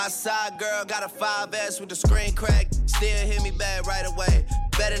My side girl got a 5S with the screen crack. Still hit me back right away.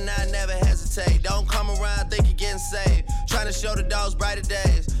 Better not never hesitate. Don't come around, think you're getting saved. Trying to show the dogs brighter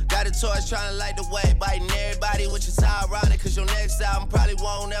days. Got a torch trying to light the way. Biting everybody, which is ironic. Cause your next album probably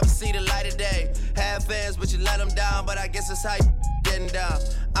won't ever see the light of day. Have fans, but you let them down. But I guess that's how you getting down.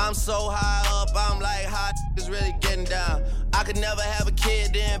 I'm so high up, I'm like, how is really getting down? I could never have a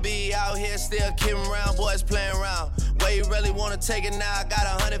kid, then be out here still kidding around. Boys playing around. Where you really wanna take it now? I got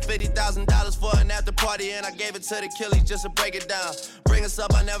 $150,000 for an after party, and I gave it to the killies just to break it down. Bring us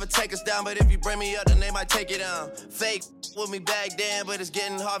up, I never take us down, but if you bring me up, then they might take it down. Fake with me back then, but it's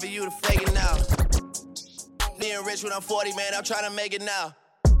getting hard for you to fake it now. Being rich when I'm 40, man, I'm trying to make it now.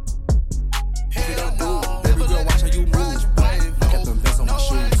 Pick it up, dude. Baby girl, watch how you move. Got them vents on my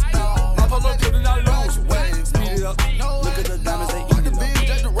shoes. My polo could not lose. Speed it up. Look at the diamonds, they eat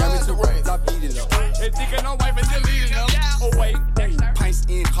it up. Grab it to raise, I beat it up. They thinking no wife and they leading up. Oh wait, pints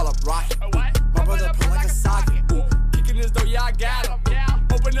in, call up rocket. My brother play like a socket. Kicking this door, yeah, I got him.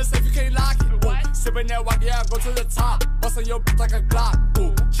 Open the safe, you can't lock it. Sipping that walk, yeah, go to the top. Bustin' your bitch like a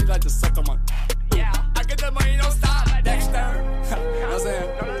Glock. She like to suck on my. I get the money, don't stop. Dexter. You know what I'm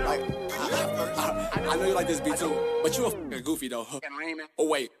saying? Like, I know you like this beat too, but you a f***ing goofy though. Oh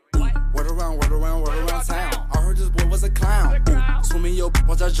wait. Word around town. I heard this boy was a clown. Swimming your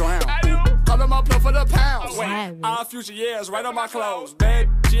once I drown. Call him up for the pounds. Wait, our future years right on my clothes. Bad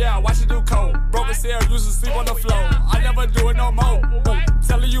yeah, watch it do coke. Broken cell, used to sleep on the floor. I never do it no more.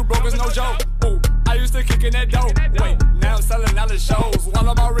 Telling you broke is no joke. I used to kick in that dope. Wait, now I'm selling out the shows. While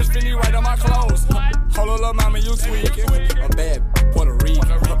I'm all rich, Finny right on my clothes. Hold on, little mama, you tweaking. A bad Puerto Rican.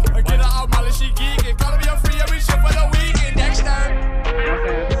 Get her out, Molly, she geeking. Call me a free every shit for the weekend. Dexter.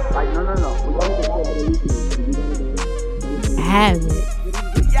 Like, no. Habitz.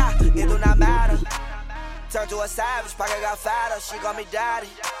 Yeah, it do not matter. Turn to a savage, pocket got fatter. She call me daddy.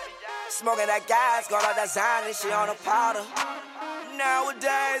 Smoking that gas, got all that Zany, she on a powder.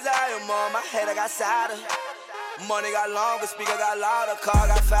 Nowadays, I am on my head, I got sadder. Money got longer, speaker got louder, car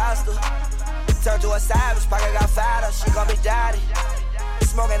got faster. Turn to a savage, pocket got fatter. She call me daddy.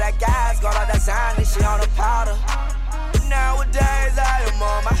 Smoking that gas, got all that Zany, she on a powder. Nowadays, I am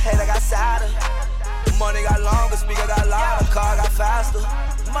on my head, I got sadder. Money got longer, speaker got louder, car got faster.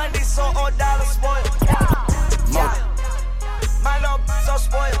 Money so old, dollar spoiled. Yeah. My little so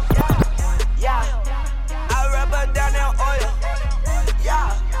spoiled. Yeah. I rub her down in oil.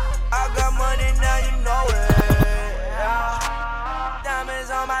 Yeah. I got money now, you know it. Yeah.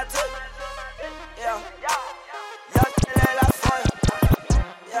 Diamonds on my tip. Yeah. Young shit like foil.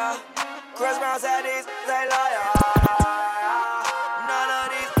 Yeah. Chris Brown said these they loyal.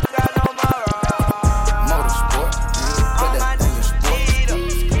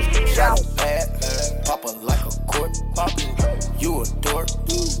 You a dork,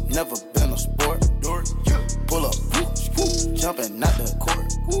 never been a sport. Pull up, jumping out the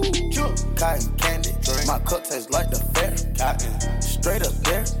court. Cotton candy, my cup tastes like the fair. Straight up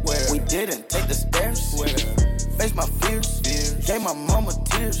there, we didn't take the stairs. Face my fears, gave my mama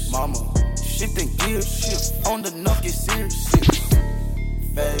tears. Shifting gears, on the knock get serious.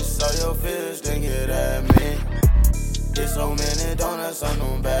 Face all your fears, then get at me. There's so many donuts on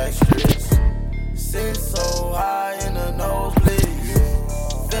them back streets. Sit so high in the nosebleeds.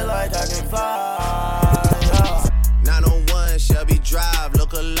 Feel like I can fly, yeah. 901 Shelby Drive,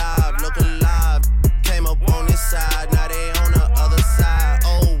 look alive. Came up on this side, now they on the other side.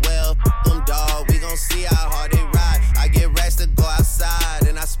 Oh well, them dog, we gon' see how hard they ride. I get racks to go outside,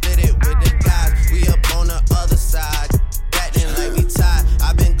 and I split it with the guys. We up on the other side, acting like we tied.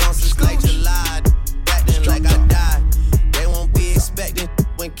 I been gone since like July, acting like I died. They won't be expecting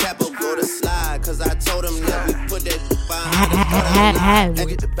when Capo go to slide, cause I told them that we put that behind. You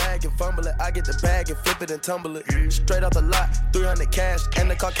get the bag and fumble it, I get the bag and flip it and tumble it. Straight off the lot, 300 cash, and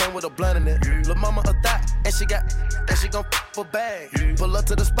the car came with a blunt in it. Lil' mama a thot, and she gon' f a bag. Pull up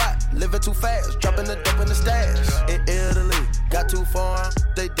to the spot, living too fast, dropping the dope in the stash. In Italy, got too far,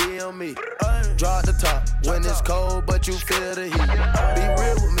 they DM me. Draw at the top, when it's cold, but you feel the heat. Be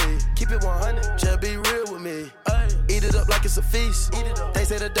real with me, keep it 100, just be real with me. Eat it up like it's a feast, they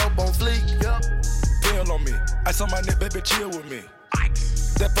say the dope on fleek. Deal on me, ice on my neck, baby, chill with me.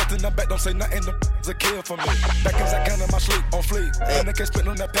 That fucked in the back, don't say nothing, the a kill for me. Back in that gun in my sleep, on fleek. And they can't spit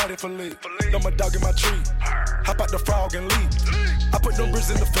on that patty for leave. Know my dog in my tree. Hop out the frog and leave. I put no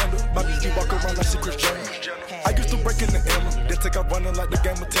bricks in the fender. My BG walk around like Secret Jenner. I used to break in the Emma, then take out running like the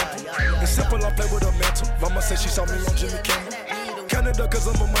game of Temple. It's simple, I play with a mental. Mama said she saw me on Jimmy Kimmel. Canada, cause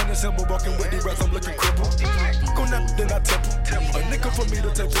I'm a money symbol. Walking with these rats, I'm looking crippled. Go nap, then I temple. A nickel for me to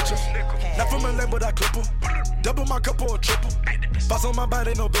take pictures. Not from a lane, but I clip her. Double my cup or a triple. Box on my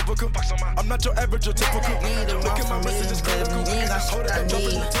body, no biblical. I'm not your average or typical. Look at my messages, critical. You ain't got shit I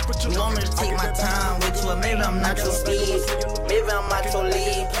need. You want me to take my time with you, or maybe I'm not your speed. Maybe I'm not your lead.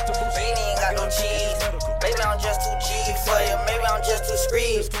 You ain't got no cheese. Maybe I'm just too cheap for you. Maybe I'm just too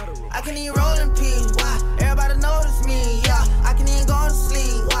screed. I can even roll in peace. Why? Everybody notice me. Yeah, I can even go to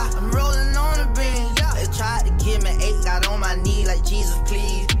sleep. Why? I'm rolling on the beam. Yeah, they tried to give me 8, got on my knee like Jesus,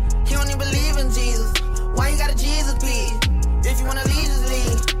 please. He don't even believe in Jesus. Why you got a Jesus, please? If you wanna leave, just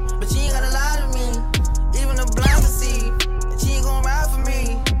leave. But you ain't gotta lie to me. Even the blind can see that you ain't gon' ride for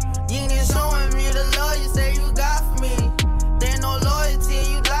me. You ain't even showing me the love you say you got for me. There ain't no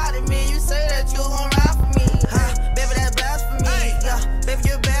loyalty, you lied to me. You say that you gon' ride for me. Huh? Baby, that's blasphemy. Yeah, baby,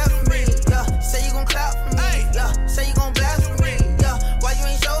 you're bad for me. Yeah, say you gon' clap for me. Yeah, say you gon' blast for me. Yeah, why you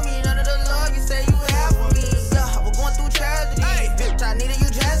ain't show me none of the love you say you have for me? Yeah, we're going through tragedy. Bitch, I needed you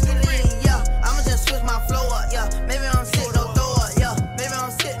drastically. Yeah, I'ma just switch my flow up. Yeah, maybe I'm sick, no throw up. Yeah, maybe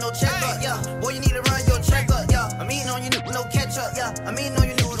I'm sick, no check up. Yeah, boy, you need to run your check up. Yeah, I'm eating on you, no catch up. Yeah, I'm eating on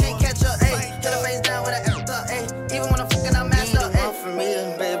you, can't catch up. Hey, hit the face down with an F up. Hey, even when I'm fucking, I'm messed up. Hey, for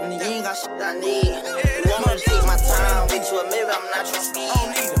me, baby, you ain't got shit I need. You want me to take my time with you, or maybe I'm not your speed.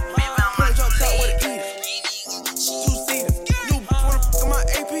 Maybe I'm not your speed. Two-seater. New wanna fuck my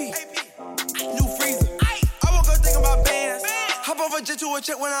AP. New freezer. I woke up thinking about bands. Hop over jet to a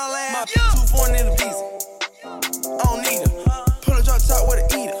check when I land. My 2 foreign in the visa. I don't need her. Pull a drop top with an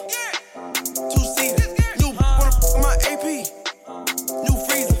eater. Two-seater. New wanna fuck my AP. New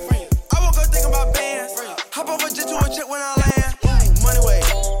freezer. I woke up thinking about bands. Hop over jet to a check when I land. Money way.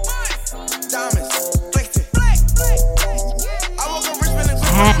 Diamonds. Flexing. I woke up rich spending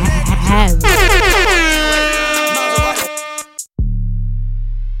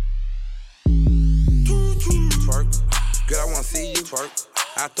Twerk. Girl, I wanna see you twerk.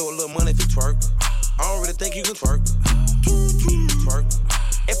 I throw a little money if you twerk. I don't really think you can twerk. Twerk.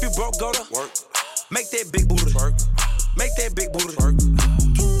 If you broke, go to work. Make that big booty twerk. Make that big booty twerk.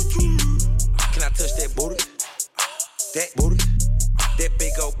 Can I touch that booty? That booty. That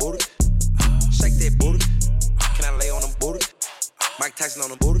big old booty. Shake that booty. Can I lay on them booty? Mike Tyson on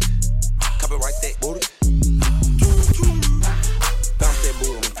the booty. Copyright that booty. Bounce that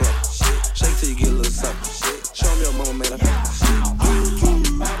booty on the floor. Shake till you get a little something. Show me your mama made a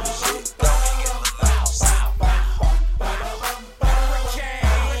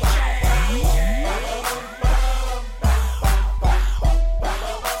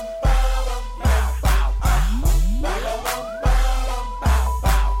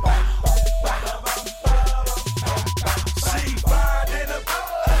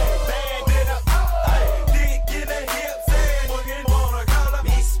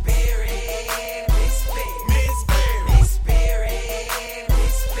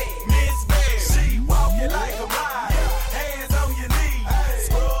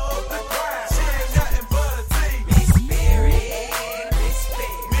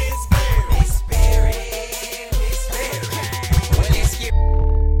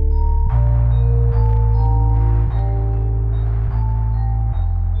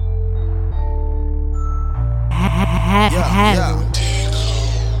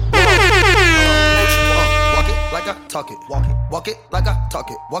talk it. Walk it like I talk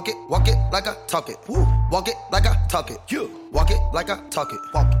it. Walk it like I talk it. Woo. Walk it like I talk it. You. Walk it like I talk it.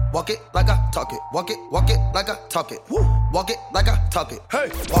 Walk it like I talk it. Walk it like I talk it. Woo. Walk it like I talk it. Hey.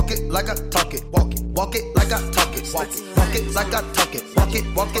 Walk it like I talk it. Walk it like I talk it. Walk it like I talk it.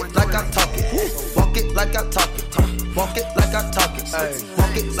 Walk it like I talk it. Woo. Walk it like I talk it. Walk it like I talk it.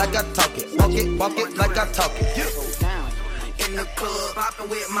 Walk it like I talk it. Walk it like I talk it. In the club, poppin'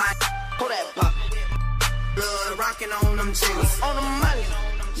 with my hold that pop. Blood rockin' on them jiggers. On the money.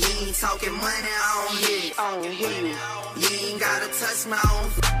 You ain't talking money, I don't hear you. You ain't gotta touch my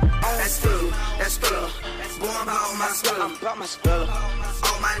own. That's true. Boy, I'm about my spiller.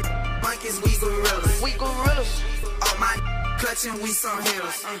 All my monkeys, we gorillas. All my clutching, we some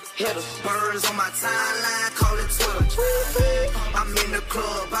hitters. Birds on my timeline, call it Twitter. I'm in the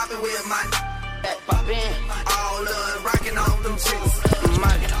club, poppin' with my all love, rockin' on them chicks.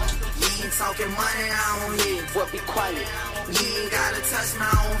 Money. You ain't talking money, I don't hear. What be quiet? You ain't gotta touch my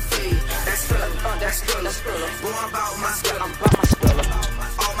own feet. That's Thriller. Boy, I'm about my spiller.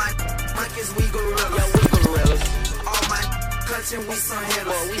 All my monkeys, we gorillas. All my clutching, we some hitters.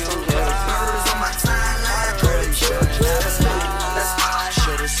 Birds on my timeline, call it Twitter.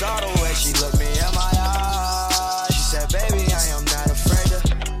 Should've saw the way she looked me in my eyes. She said, baby, I am not afraid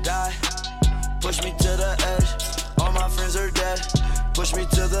to die. Push me to the edge, all my friends are dead. Push me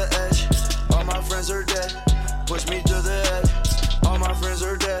to the edge, all my friends are dead. Push me to the edge, all my friends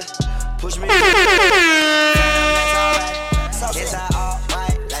are dead. Push me to the edge.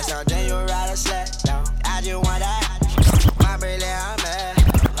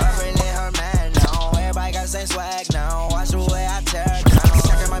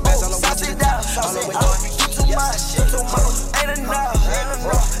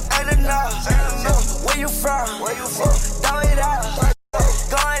 from? Where you from? Throw it out.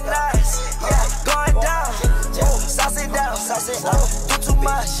 Going nuts. Yeah, going down. Sauce it down. Sauce it up. Do too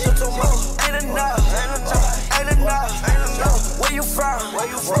much. Do too much. Ain't enough. Ain't enough. Ain't enough. Ain't enough. Where you from? Where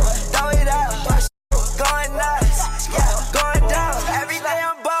you from? Throw it out. Going nuts. Yeah, going down. Every day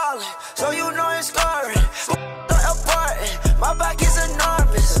I'm ballin', so you know it's scoring. Important. My back is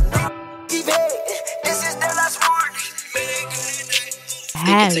enormous. This is the last warning.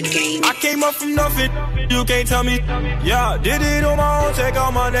 I came up from nothing, you can't tell me. Yeah, did it on my own, check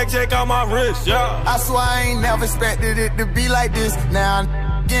out my neck, check out my wrist, yeah. I swear I ain't never expected it to be like this. Now I'm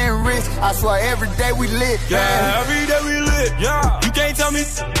getting rich, I swear every day we lit. Yeah, every day we lit, yeah. You can't tell me,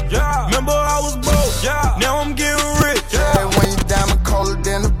 yeah. Remember I was broke, yeah. Now I'm getting rich, yeah. Yeah, when you diamond colder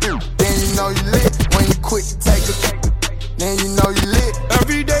than a bill, then you know you lit. When you quit, take a, then you know you lit.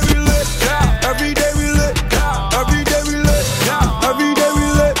 Every day we lit, yeah. Every day we lit, yeah. Every day we lit, yeah. Every day we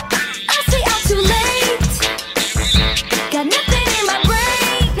lit. I say I'm too late. Got nothing in my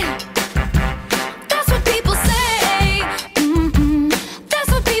brain. That's what people say. That's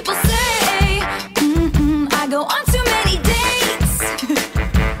what people say. I go on too many dates,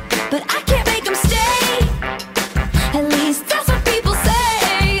 but I can't make them stay. At least that's what people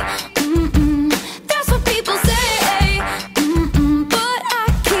say. That's what people say. But I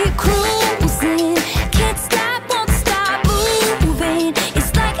keep cruising. Can't stop, won't stop moving.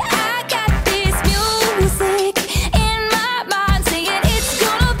 It's like I got this music in my mind saying it's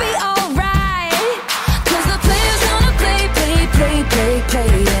gonna be alright. 'Cause the player's gonna play, play, play, play,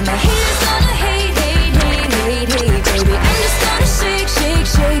 play. And the haters gonna hate, hate, hate, hate, hate, baby. I'm just gonna shake, shake,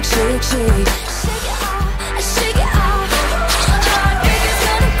 shake, shake, shake. Shake it off, shake it off. Heartbreaker's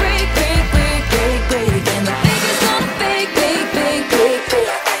gonna break, break, break, break, break. And the faker's gonna fake, fake, fake, fake,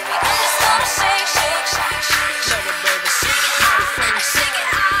 fake. I'm just gonna shake, shake, shake, shake, shake. Shake it off, shake it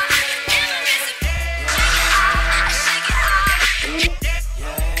off. Shake it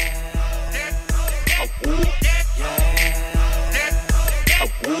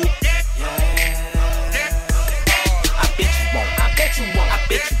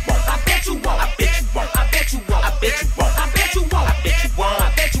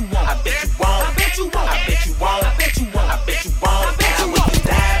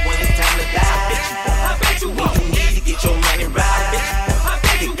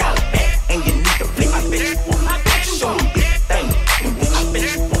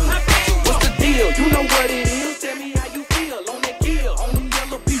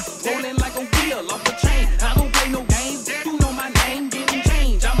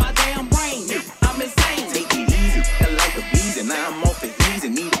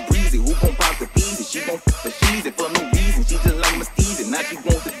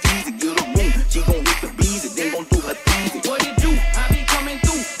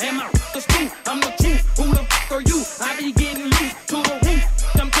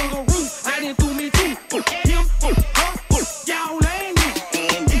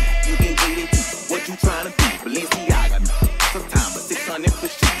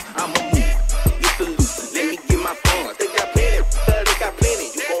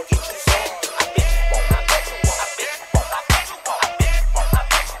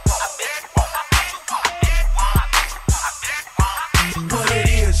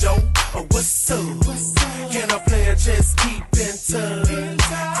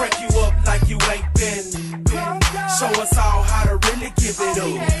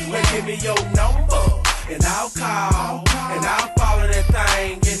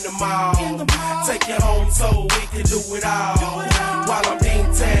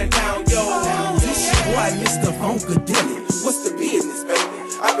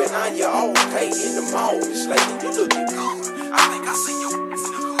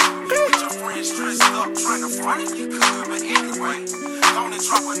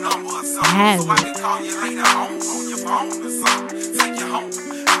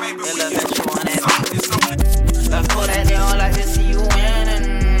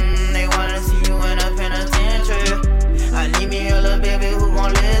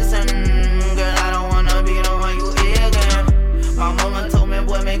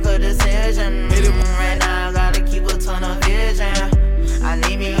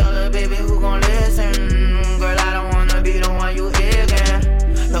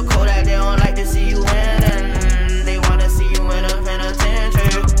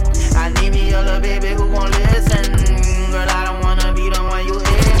Baby, who gon' listen? Girl, I don't wanna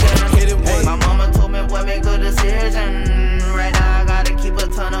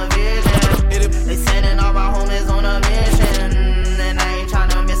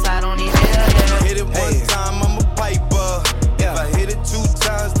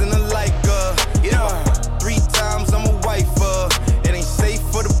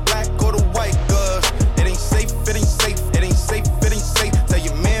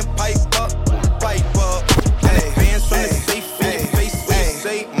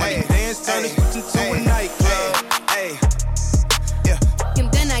state. Money dance turn into a nightclub.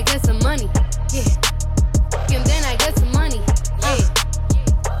 And then I get some money. Yeah. And then I get some money.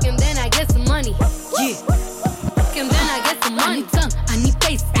 Yeah. And then I get some money. Yeah. And then I get some money. I need tongue, I need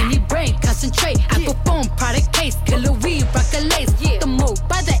face, I need brain, concentrate. I perform product case, killer weed, rock a lace. Yeah. The move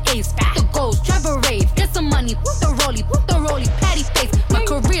by the ace, the goals, drive a rave. Get some money, the rollie, patty face. My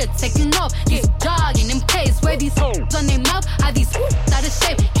career taking off, he's jogging in pace. Where these hoes on their mouth, are these out of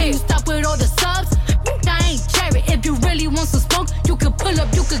shape? Can you stop with all the subs? I ain't cherry. If you really want some smoke, you could pull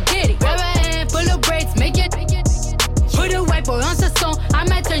up, you could get it. Grab a hand, pull up braids, make it. Put a white boy on the song, I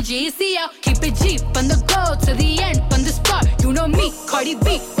might turn GEC out. Keep it G, from the goal to the end, from the start. You know me, Cardi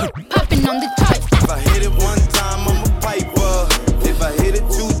B, popping on the charts. If I hit it one time, I'm a piper. If I hit it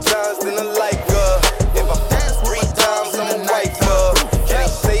 2 times, then I like her. If I pass 3 times, I'm a white girl. It ain't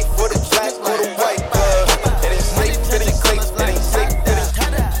safe for the black or the white girl. It ain't safe, it ain't safe, it ain't safe, it ain't.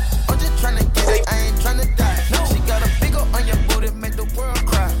 I'm just tryna get it, I ain't tryna die. She got a big ol' on your booty, make the world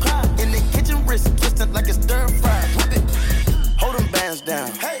cry. In the kitchen, wrist twisted like it's stir fry. Hold them bands down,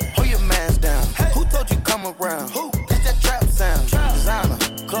 hold your mans down. Who told you come around? It's that trap sound. Designer,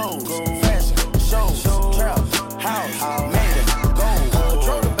 clothes, fashion, shows, trap, house, made it, gold.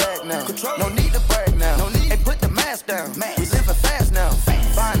 Control the bag now, no need to brag now. Hey, put the mask down, we living fast now.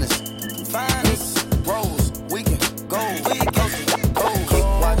 Finest, rose, we can go. Keep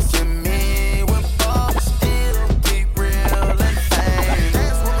watching me when Bob still be real and fame.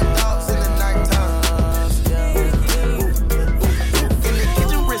 Dance with my dogs in the nighttime. In the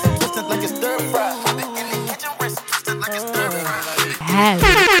kitchen, wrist twisted like it's stir fry. In the kitchen, wrist twisted like it's stir fry.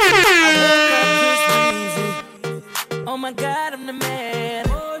 Oh my God, I'm the man.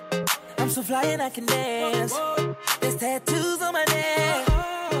 I'm so fly and I can dance. There's tattoos on my neck.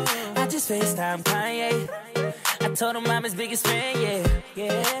 I just FaceTime Kanye. I told him I'm his biggest fan,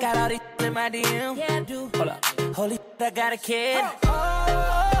 yeah. Got all these in my DM. Yeah, I do. Hold up. Holy I got a kid. Oh,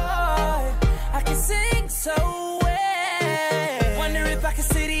 I can sing so well. Wonder if I can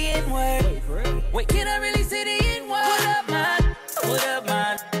say the N-word. Wait, can I really say the N-word? What up, man? What up,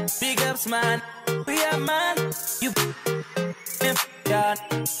 man? Big ups, man. We up, man. You God,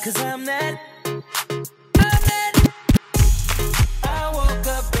 'cause I'm that. I woke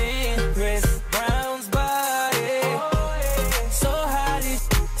up in Chris Brown's body. So hot it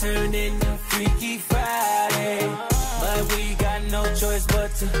turned into Freaky Friday. But we got no choice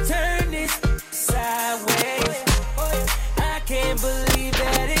but to turn this sideways. I can't believe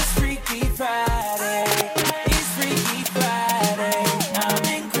that it's Freaky Friday. It's Freaky Friday. I'm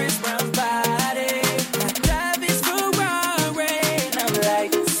in Chris Brown's body. My drive is Ferrari. And I'm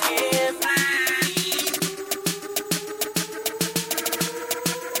like, skip.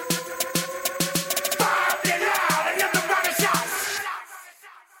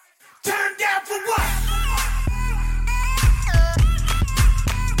 Turn down for what?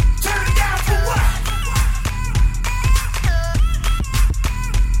 Turn down for what?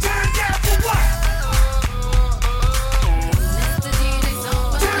 Turn down for what?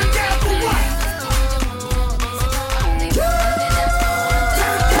 Turn down for what?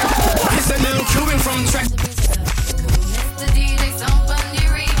 It's a little Cuban from track. Mr. DJ, some funny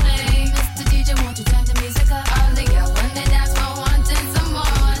replay. Mr. DJ, won't you turn the music up? All the girls when they dance for wanting some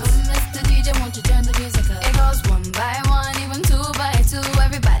more. Mr. DJ, won't you turn the music up? It goes 1 by 1, even 2 by 2.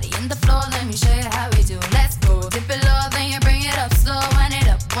 Everybody in the floor, let me show you how we do. Let's go, dip it low, then you bring it up slow. Wind it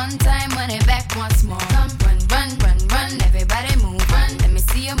up 1 time, wind it back once more. Come, run, run, run, run. Everybody move, run. Let me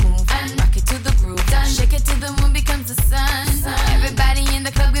see you move and rock it to the groove. Done. Shake it till the moon becomes the sun. Everybody in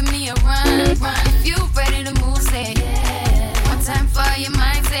the club, give me a run, run. If you ready to move, say yeah. 1 time for your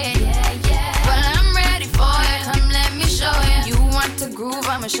mind, say yeah. Well, I'm ready for it. Come, let me show you. You want to groove?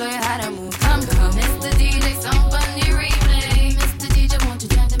 I'ma show you how to move. Come, Mr. DJ, some funny